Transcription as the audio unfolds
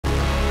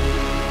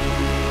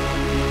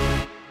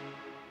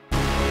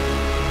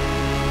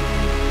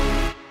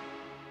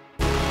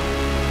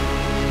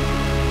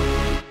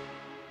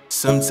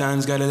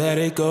Sometimes gotta let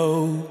it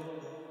go.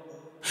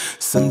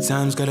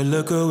 Sometimes gotta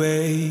look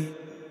away.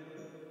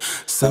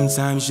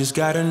 Sometimes just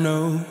gotta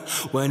know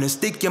when to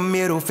stick your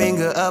middle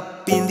finger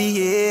up in the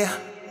air.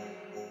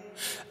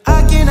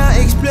 I cannot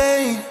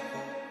explain,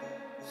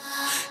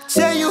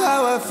 tell you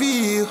how I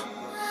feel.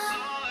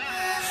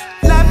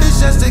 Life is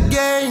just a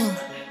game,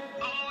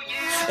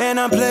 and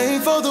I'm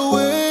playing for the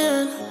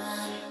win.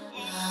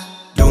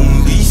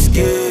 Don't be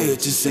scared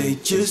to say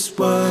just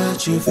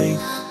what you think,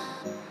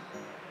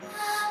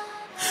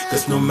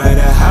 'cause no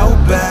matter how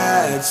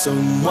bad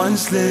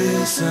someone's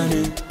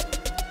listening,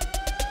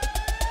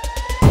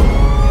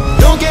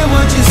 don't get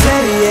what you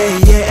say, yeah,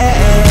 yeah.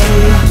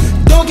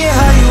 Don't get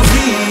how you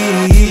feel.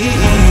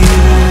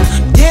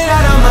 Get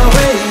out of my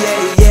way,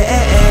 yeah,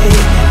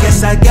 yeah. Guess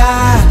I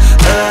got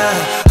a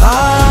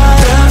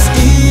heart of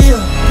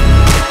steel.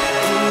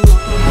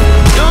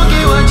 Don't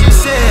get what you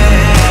say,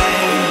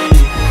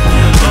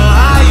 or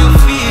how you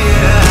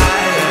feel.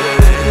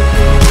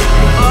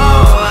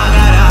 Oh, I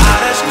got a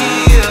heart of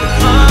steel.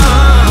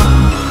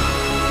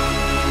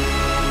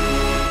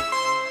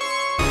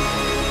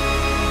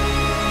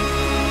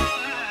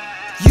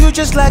 You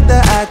just like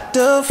the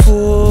actor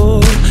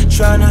fool,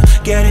 tryna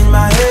get in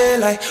my head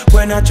like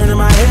when I turn on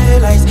my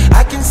headlights.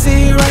 I can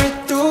see right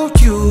through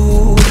you,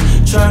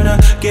 tryna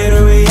get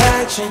a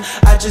reaction.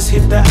 I just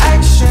hit the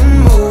action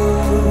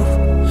move.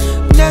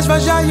 Не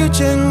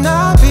зважаючи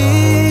на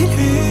біль,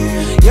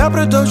 я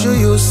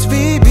продовжую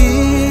свій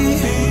бій.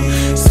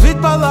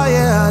 Світ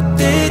палає, а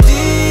ти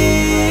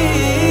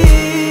дій.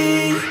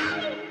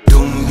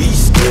 Don't be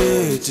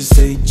scared to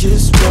say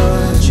just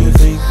what you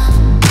think,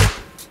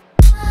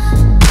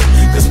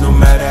 'cause no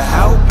matter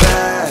how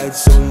bad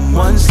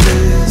someone's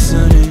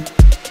listening,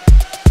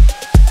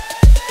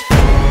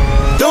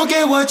 don't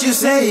get what you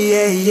say,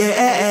 yeah,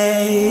 yeah.